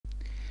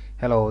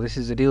Hello, this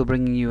is Adil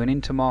bringing you an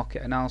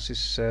intermarket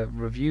analysis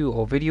review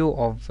or video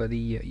of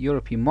the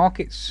European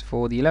markets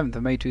for the 11th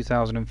of May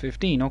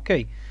 2015.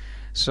 Okay,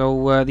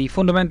 so the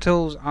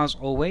fundamentals, as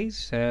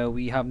always,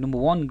 we have number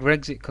one,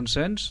 Brexit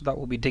concerns. That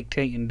will be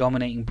dictating,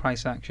 dominating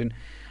price action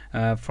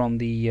from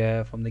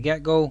the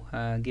get-go,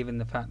 given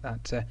the fact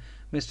that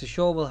Mr.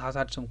 Schauble has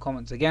had some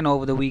comments again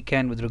over the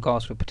weekend with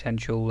regards to a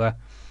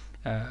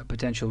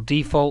potential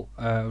default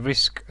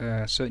risk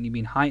certainly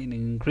being heightened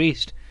and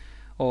increased,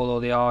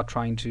 although they are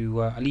trying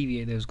to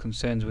alleviate those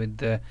concerns with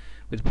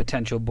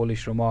potential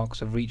bullish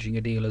remarks of reaching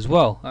a deal as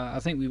well.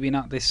 I think we've been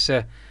at this,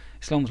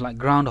 it's almost like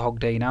Groundhog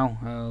Day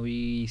now.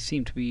 We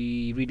seem to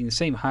be reading the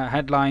same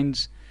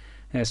headlines,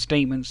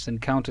 statements and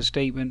counter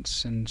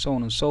statements and so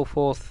on and so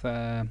forth.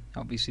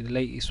 Obviously the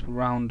latest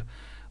round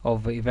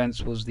of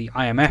events was the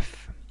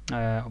IMF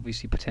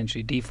obviously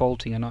potentially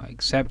defaulting and not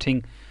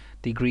accepting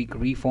the Greek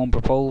reform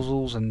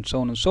proposals and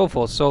so on and so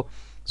forth. So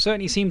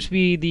certainly seems to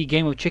be the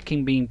game of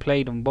chicken being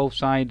played on both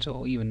sides,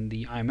 or even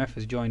the IMF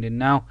has joined in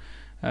now,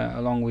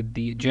 along with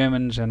the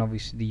Germans and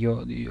obviously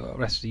the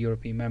rest of the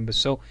European members.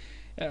 So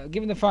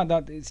given the fact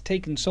that it's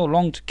taken so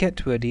long to get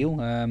to a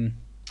deal,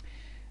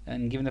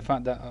 and given the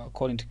fact that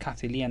according to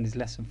Cathy Leand is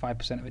less than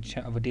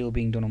 5% of a deal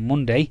being done on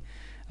Monday,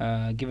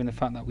 given the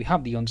fact that we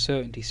have the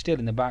uncertainty still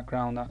in the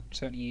background, that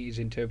certainly is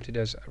interpreted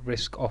as a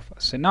risk-off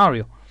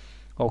scenario.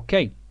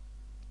 Okay,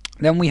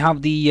 then we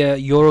have the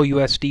Euro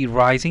USD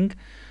rising.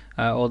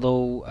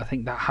 Although I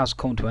think that has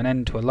come to an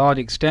end to a large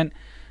extent,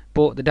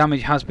 but the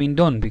damage has been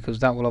done, because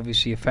that will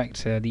obviously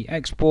affect the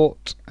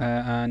export,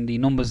 and the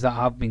numbers that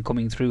have been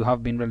coming through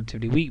have been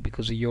relatively weak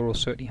because the euro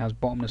certainly has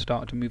bottomed and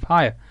started to move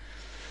higher.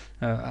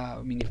 I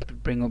mean, if you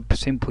bring up a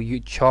simple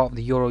chart of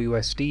the Euro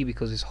USD,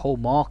 because this whole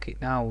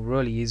market now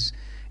really is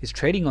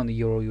trading on the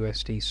Euro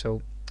USD.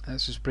 So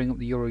let's just bring up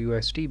the Euro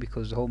USD,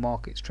 because the whole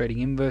market is trading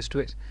inverse to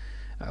it.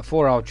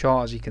 4-hour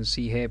chart, as you can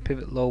see here,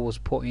 pivot low was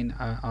put in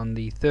on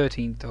the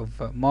 13th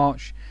of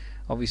March,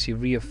 obviously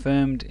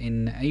reaffirmed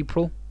in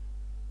April,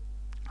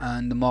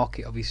 and the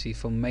market obviously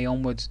from May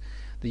onwards,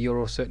 the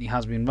euro certainly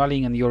has been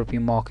rallying, and the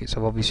European markets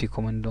have obviously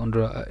come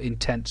under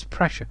intense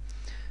pressure.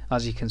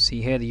 As you can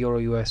see here, the Euro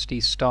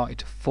USD started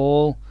to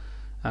fall,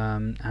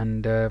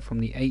 and from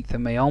the 8th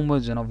of May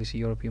onwards, and obviously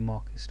European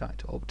markets started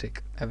to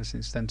uptick ever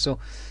since then. So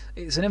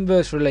it's an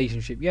inverse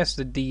relationship. Yes,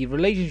 the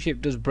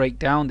relationship does break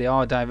down. There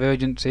are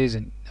divergences,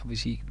 and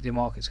obviously the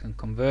markets can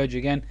converge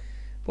again,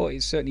 but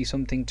it's certainly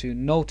something to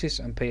notice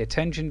and pay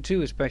attention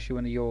to, especially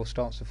when the euro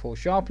starts to fall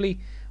sharply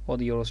or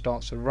the euro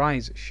starts to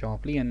rise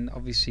sharply. And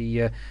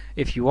obviously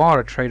if you are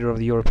a trader of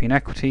the European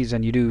equities,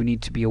 then you do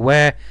need to be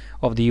aware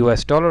of the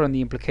US dollar and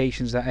the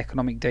implications that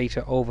economic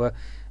data over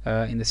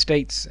in the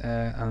States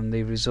and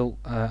the result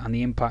and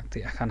the impact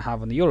it can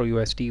have on the Euro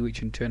USD,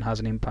 which in turn has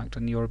an impact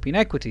on European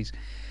equities.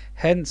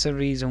 Hence a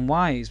reason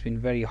why it's been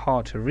very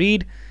hard to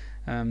read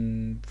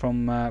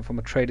from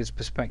a trader's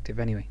perspective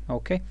anyway.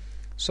 Okay,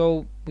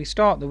 so we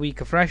start the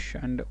week afresh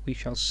and we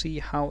shall see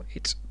how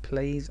it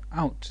plays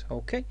out.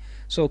 Okay,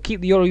 so keep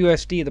the Euro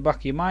USD at the back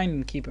of your mind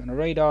and keep it on a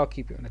radar,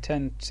 keep it on a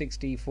 10,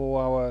 60,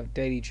 4-hour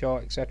daily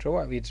chart, etc.,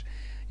 whatever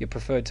your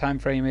preferred time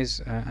frame is,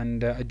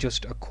 and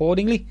adjust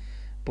accordingly.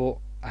 But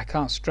I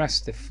can't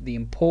stress the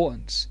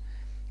importance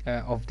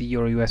of the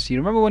Euro USD.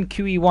 Remember when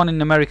QE1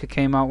 in America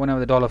came out? Whenever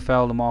the dollar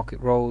fell, the market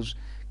rose.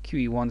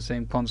 QE1,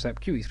 same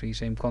concept. QE3,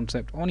 same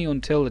concept. Only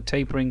until the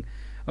tapering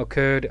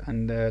occurred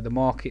and the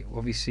market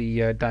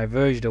obviously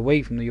diverged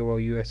away from the Euro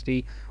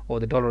USD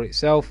or the dollar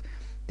itself,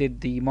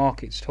 did the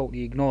markets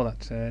totally ignore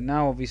that.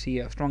 Now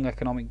obviously strong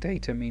economic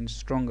data means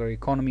stronger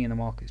economy, and the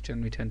markets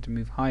generally tend to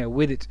move higher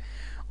with it,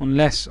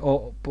 unless,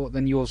 but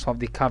then you also have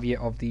the caveat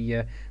of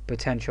the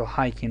potential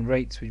hike in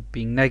rates, which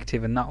being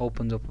negative, and that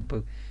opens up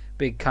a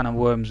big can of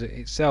worms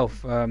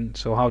itself.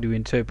 So how do you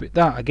interpret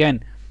that?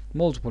 Again,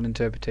 multiple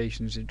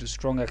interpretations. If just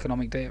strong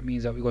economic data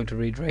means that we're going to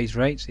raise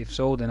rates, if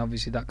so, then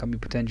obviously that can be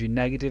potentially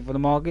negative for the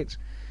markets.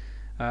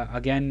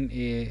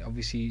 Again,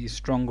 obviously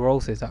strong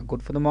growth, is that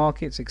good for the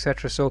markets,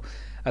 etc. So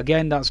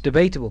again, that's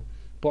debatable.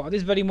 But at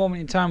this very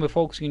moment in time, we're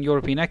focusing on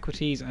European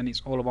equities, and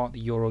it's all about the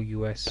Euro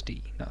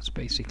USD. That's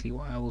basically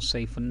what I will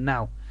say for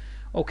now.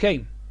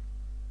 Okay.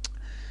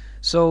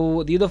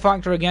 So the other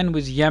factor again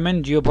was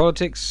Yemen,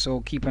 geopolitics.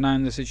 So keep an eye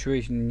on the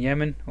situation in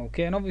Yemen.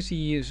 Okay, and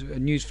obviously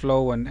news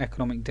flow and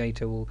economic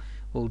data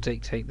will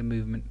dictate the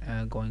movement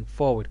going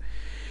forward.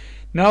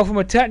 Now, from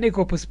a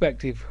technical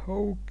perspective,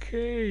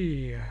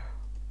 okay,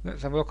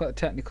 let's have a look at the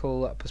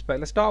technical perspective.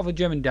 Let's start with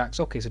German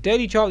DAX. Okay, so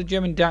daily chart of the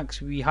German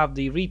DAX, we have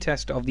the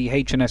retest of the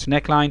H&S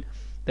neckline.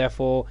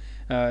 Therefore,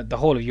 the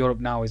whole of Europe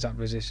now is at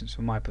resistance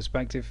from my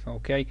perspective.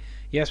 Okay,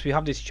 yes, we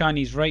have this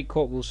Chinese rate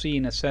cut. We'll see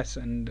and assess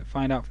and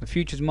find out from the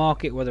futures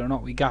market whether or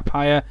not we gap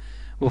higher.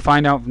 We'll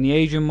find out from the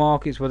Asian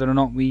markets whether or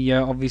not we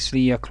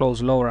obviously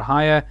close lower or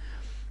higher.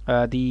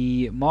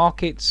 The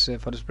markets,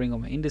 if I just bring up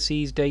my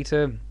indices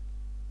data,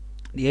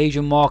 the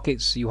Asian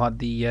markets, you had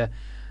the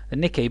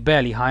Nikkei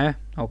barely higher.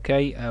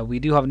 Okay, we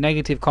do have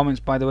negative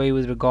comments, by the way,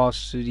 with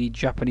regards to the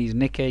Japanese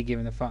Nikkei,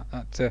 given the fact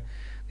that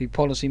the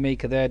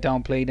policymaker there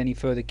downplayed any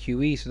further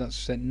QE, so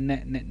that's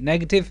net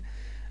negative,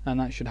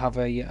 and that should have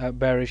a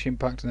bearish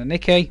impact on the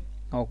Nikkei.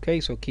 Okay,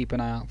 so keep an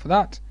eye out for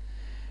that.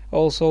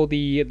 Also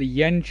the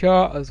yen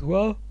chart as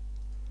well.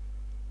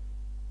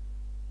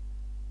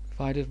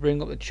 If I just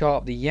bring up the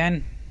chart of the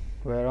yen,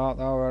 where art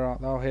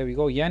thou? Here we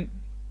go, yen.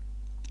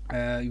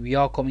 We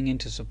are coming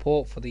into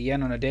support for the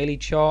yen on a daily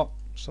chart,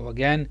 so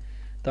again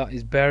that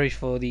is bearish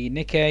for the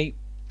Nikkei,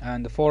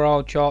 and the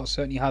 4-hour chart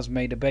certainly has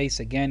made a base.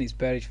 Again, it's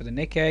bearish for the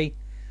Nikkei.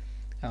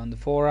 On the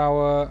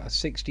 4-hour, a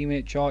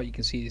 60-minute chart, you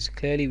can see this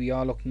clearly. We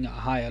are looking at a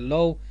higher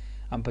low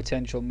and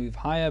potential move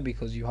higher,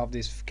 because you have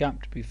this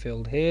gap to be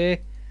filled here,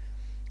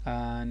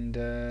 and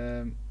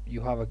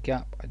you have a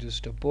gap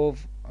just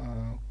above.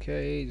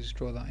 Okay, just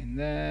draw that in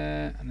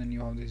there, and then you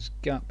have this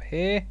gap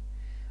here.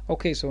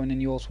 Okay, so and then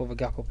you also have a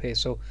gap up here.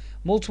 So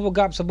multiple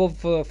gaps above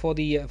for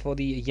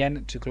the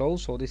yen to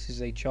close. So this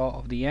is a chart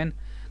of the yen,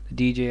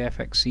 the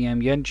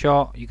DJFXCM yen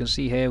chart. You can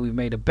see here we've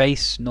made a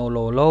base, no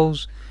lower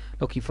lows,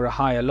 looking for a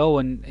higher low.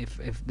 And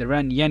if the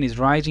yen is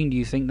rising, do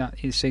you think that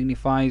it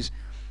signifies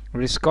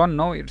risk on?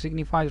 No, it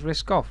signifies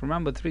risk off.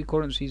 Remember, three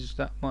currencies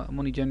that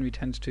money generally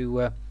tends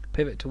to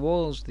pivot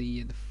towards: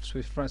 the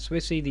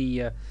Swissy,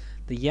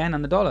 the yen,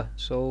 and the dollar.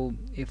 So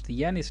if the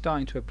yen is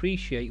starting to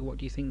appreciate, what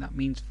do you think that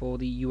means for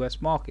the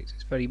US markets?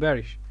 It's very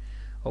bearish.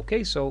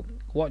 Okay, so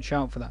watch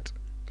out for that.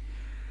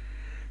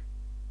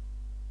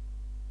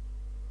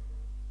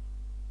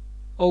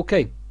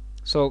 Okay,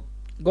 so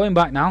going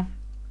back now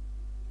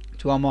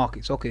to our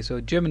markets. Okay, so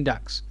German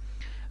DAX,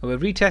 we're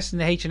retesting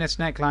the HNS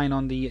neckline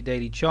on the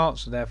daily chart,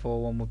 so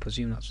therefore one would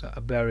presume that's a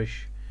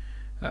bearish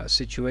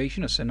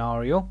situation, a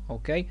scenario.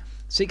 Okay,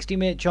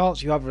 60-minute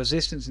charts, you have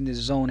resistance in this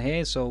zone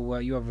here, so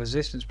you have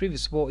resistance,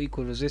 previous support,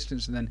 equal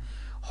resistance, and then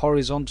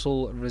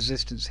horizontal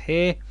resistance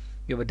here.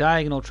 You have a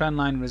diagonal trend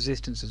line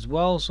resistance as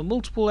well, so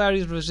multiple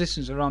areas of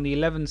resistance around the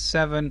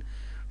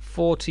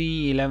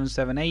 11,740,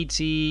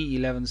 11,780,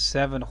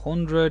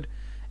 11,700,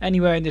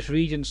 anywhere in this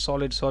region.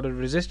 Solid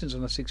resistance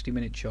on the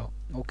 60-minute chart.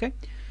 Okay,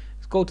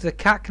 let's go to the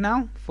CAC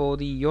now for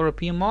the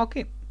European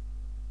market.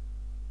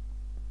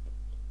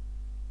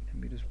 Let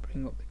me just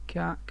bring up the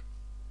CAC.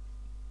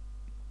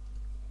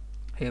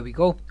 Here we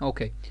go.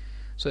 Okay,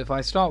 so if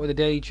I start with the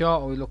daily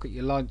chart, or we look at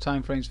your large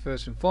time frames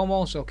first and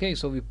foremost. Okay,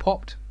 so we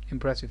popped,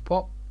 impressive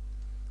pop.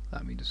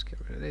 Let me just get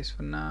rid of this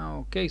for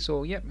now. Okay,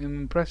 so yep, an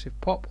impressive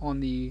pop on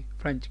the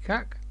French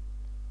CAC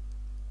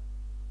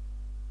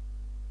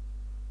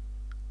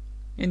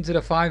into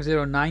the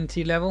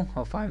 5090 level,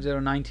 or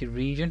 5090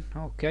 region.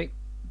 Okay,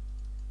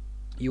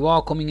 you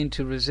are coming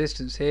into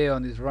resistance here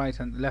on this right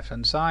and left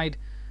hand side,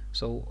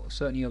 so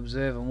certainly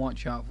observe and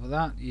watch out for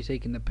that. You're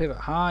taking the pivot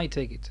high,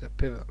 take it to the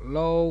pivot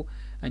low,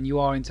 and you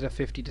are into the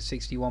 50 to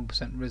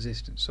 61%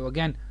 resistance. So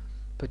again,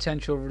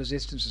 potential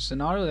resistance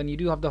scenario. Then you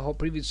do have the whole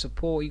previous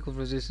support, equal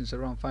resistance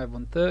around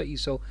 5130.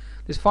 So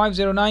this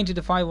 5090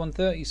 to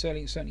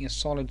 5130 certainly a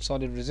solid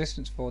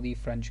resistance for the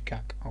French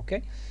CAC.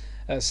 Okay,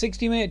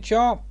 60-minute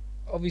chart.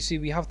 Obviously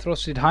we have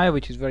thrusted higher,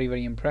 which is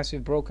very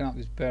impressive. Broken out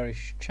this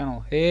bearish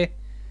channel here.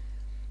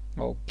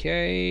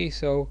 Okay,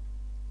 so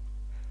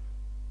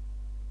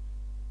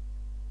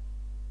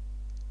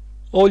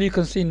all you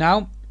can see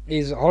now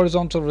is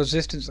horizontal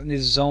resistance in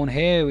this zone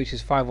here, which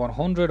is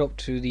 5100 up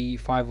to the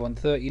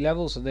 5130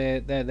 level. So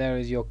there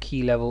is your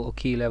key level or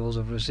key levels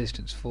of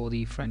resistance for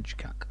the French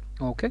CAC.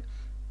 Okay,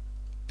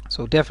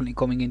 so definitely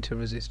coming into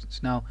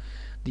resistance. Now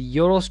the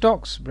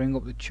Eurostoxx, bring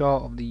up the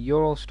chart of the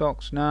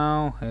Eurostoxx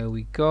now. Here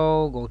we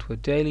go to a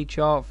daily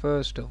chart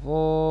first of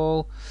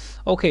all.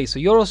 Okay, so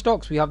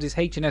Eurostoxx, we have this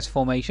HNS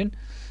formation.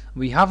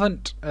 We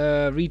haven't we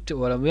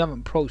haven't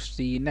approached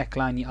the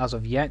neckline as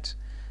of yet.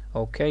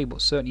 Okay,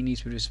 but certainly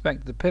needs to be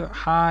respected. The pivot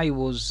high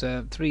was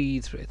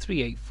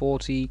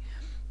 3840,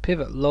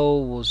 pivot low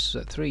was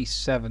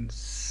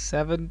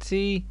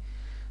 3770.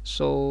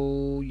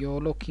 So you're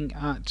looking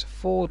at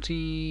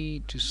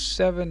 40 to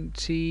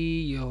 70.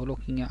 You're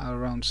looking at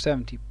around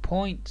 70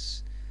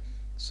 points.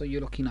 So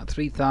you're looking at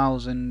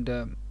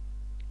 3000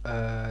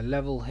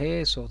 level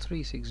here. So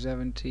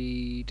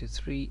 3670 to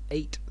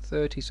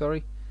 3830.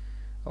 Sorry.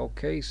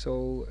 Okay,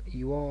 so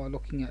you are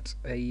looking at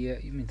a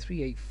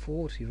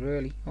 3840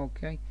 really.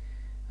 Okay,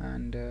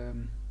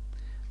 and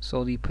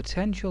so the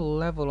potential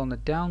level on the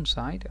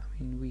downside, I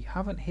mean, we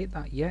haven't hit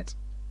that yet.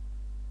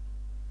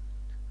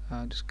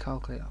 Just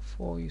calculate that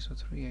for you. So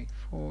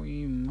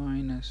 3840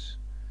 minus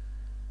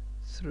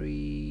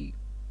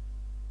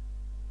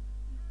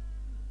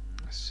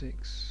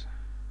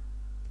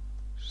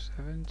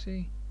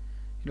 3670,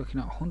 you're looking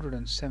at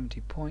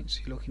 170 points.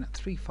 You're looking at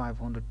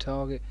 3500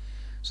 target.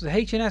 So the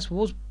HNS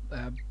was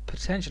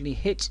potentially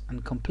hit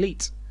and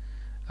complete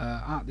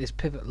at this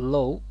pivot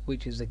low,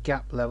 which is the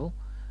gap level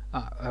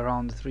at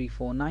around the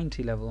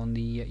 3490 level on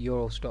the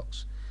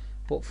Eurostoxx.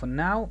 But for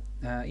now,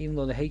 even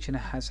though the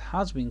HNS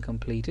has been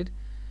completed,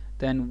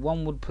 then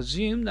one would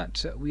presume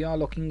that we are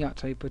looking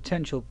at a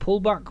potential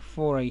pullback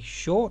for a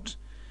short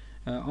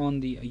on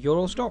the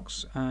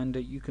Eurostoxx, and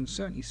you can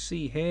certainly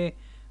see here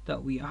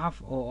that we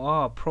have or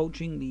are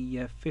approaching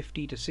the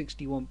 50 to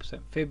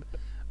 61% fib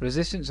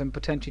resistance and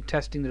potentially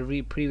testing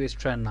the previous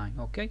trend line.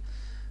 Okay,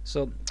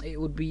 so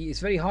it's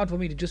very hard for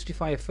me to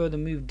justify a further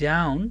move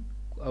down,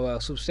 or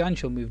a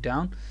substantial move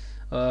down.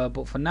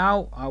 But for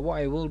now, what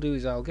I will do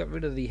is I'll get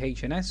rid of the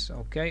HNS.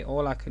 Okay,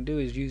 all I can do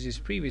is use this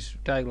previous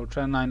diagonal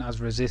trend line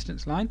as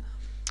resistance line,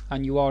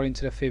 and you are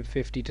into the fib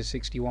 50 to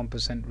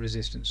 61%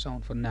 resistance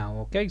zone for now.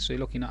 Okay, so you're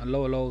looking at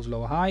lower lows,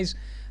 lower highs.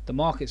 The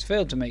market's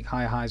failed to make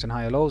higher highs and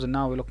higher lows, and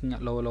now we're looking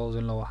at lower lows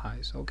and lower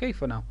highs. Okay,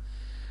 for now,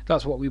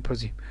 that's what we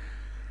presume.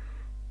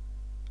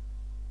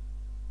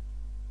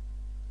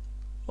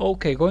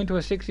 Okay, going to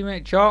a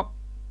 60-minute chart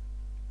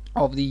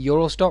of the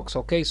Eurostoxx.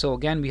 Okay, so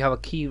again we have a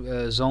key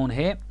zone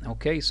here.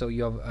 Okay, so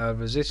you have a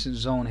resistance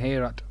zone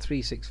here at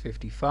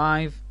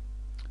 3655.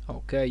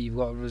 Okay, you've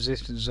got a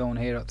resistance zone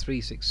here at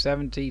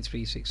 3670,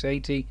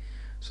 3680.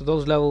 So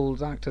those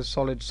levels act as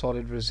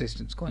solid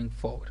resistance going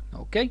forward.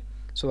 Okay,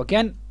 so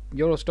again,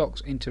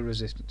 Eurostoxx into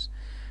resistance.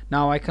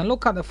 Now I can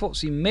look at the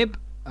FTSE MIB,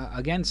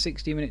 again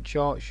 60-minute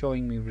chart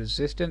showing me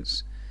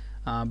resistance.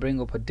 Bring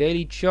up a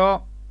daily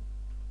chart.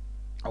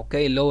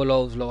 Okay, lower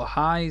lows, lower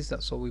highs.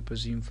 That's what we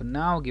presume for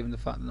now, given the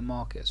fact that the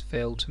market has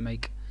failed to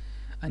make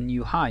a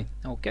new high.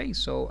 Okay,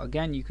 so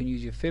again, you can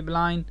use your fib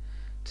line,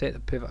 take the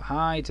pivot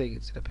high, take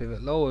it to the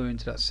pivot low, we're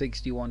into that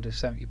 61 to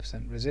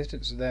 70%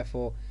 resistance. So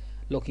therefore,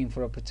 looking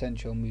for a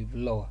potential move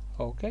lower.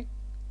 Okay.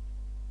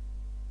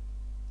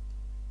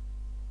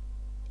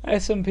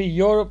 S&P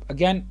Europe,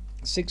 again,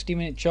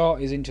 60-minute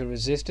chart is into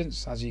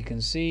resistance, as you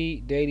can see.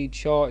 Daily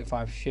chart, if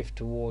I shift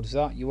towards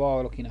that, you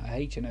are looking at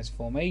a HNS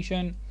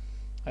formation.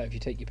 If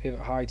you take your pivot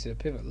high to the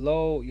pivot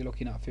low, you're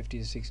looking at 50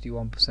 to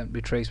 61%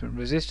 retracement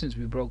resistance.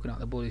 We've broken out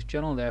the bullish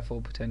channel,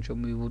 therefore potential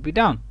move would be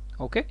down.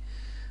 Okay,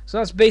 so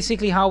that's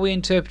basically how we're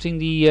interpreting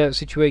the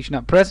situation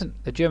at present.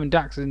 The German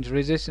DAX is into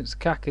resistance,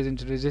 CAC is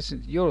into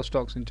resistance,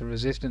 Eurostoxx into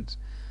resistance,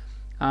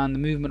 and the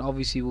movement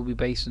obviously will be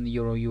based on the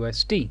Euro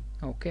USD.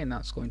 Okay, and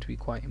that's going to be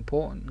quite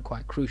important and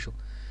quite crucial.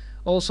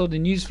 Also the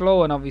news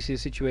flow and obviously the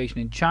situation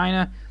in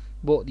China,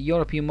 but the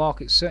European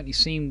markets certainly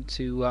seem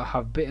to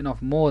have bitten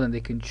off more than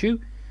they can chew.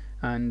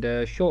 And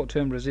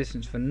short-term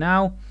resistance for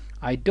now.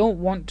 I don't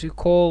want to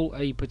call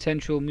a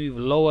potential move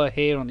lower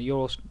here on the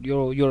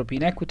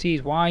European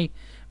equities. Why?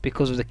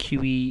 Because of the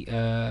QE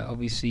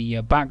obviously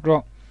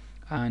backdrop,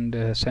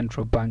 and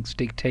central banks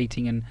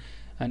dictating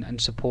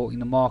and supporting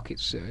the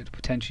markets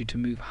potentially to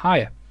move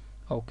higher.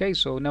 Okay,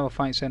 so never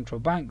fight central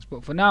banks,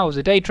 but for now as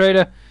a day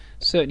trader,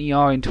 certainly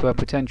are into a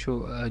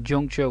potential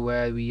juncture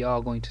where we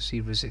are going to see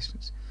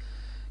resistance.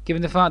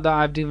 Given the fact that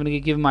I've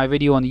given my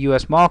video on the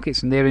US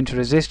markets and they're into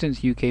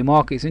resistance, UK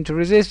markets into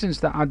resistance,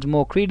 that adds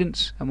more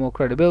credence and more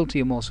credibility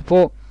and more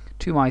support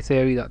to my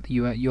theory that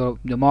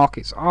the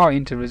markets are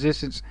into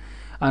resistance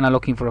and are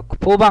looking for a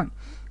pullback.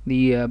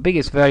 The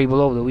biggest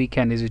variable over the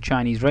weekend is a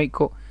Chinese rate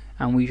cut,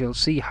 and we shall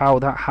see how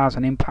that has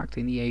an impact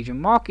in the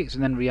Asian markets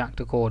and then react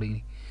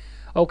accordingly.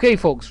 Okay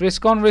folks,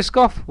 risk on, risk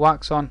off,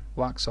 wax on,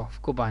 wax off.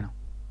 Goodbye now.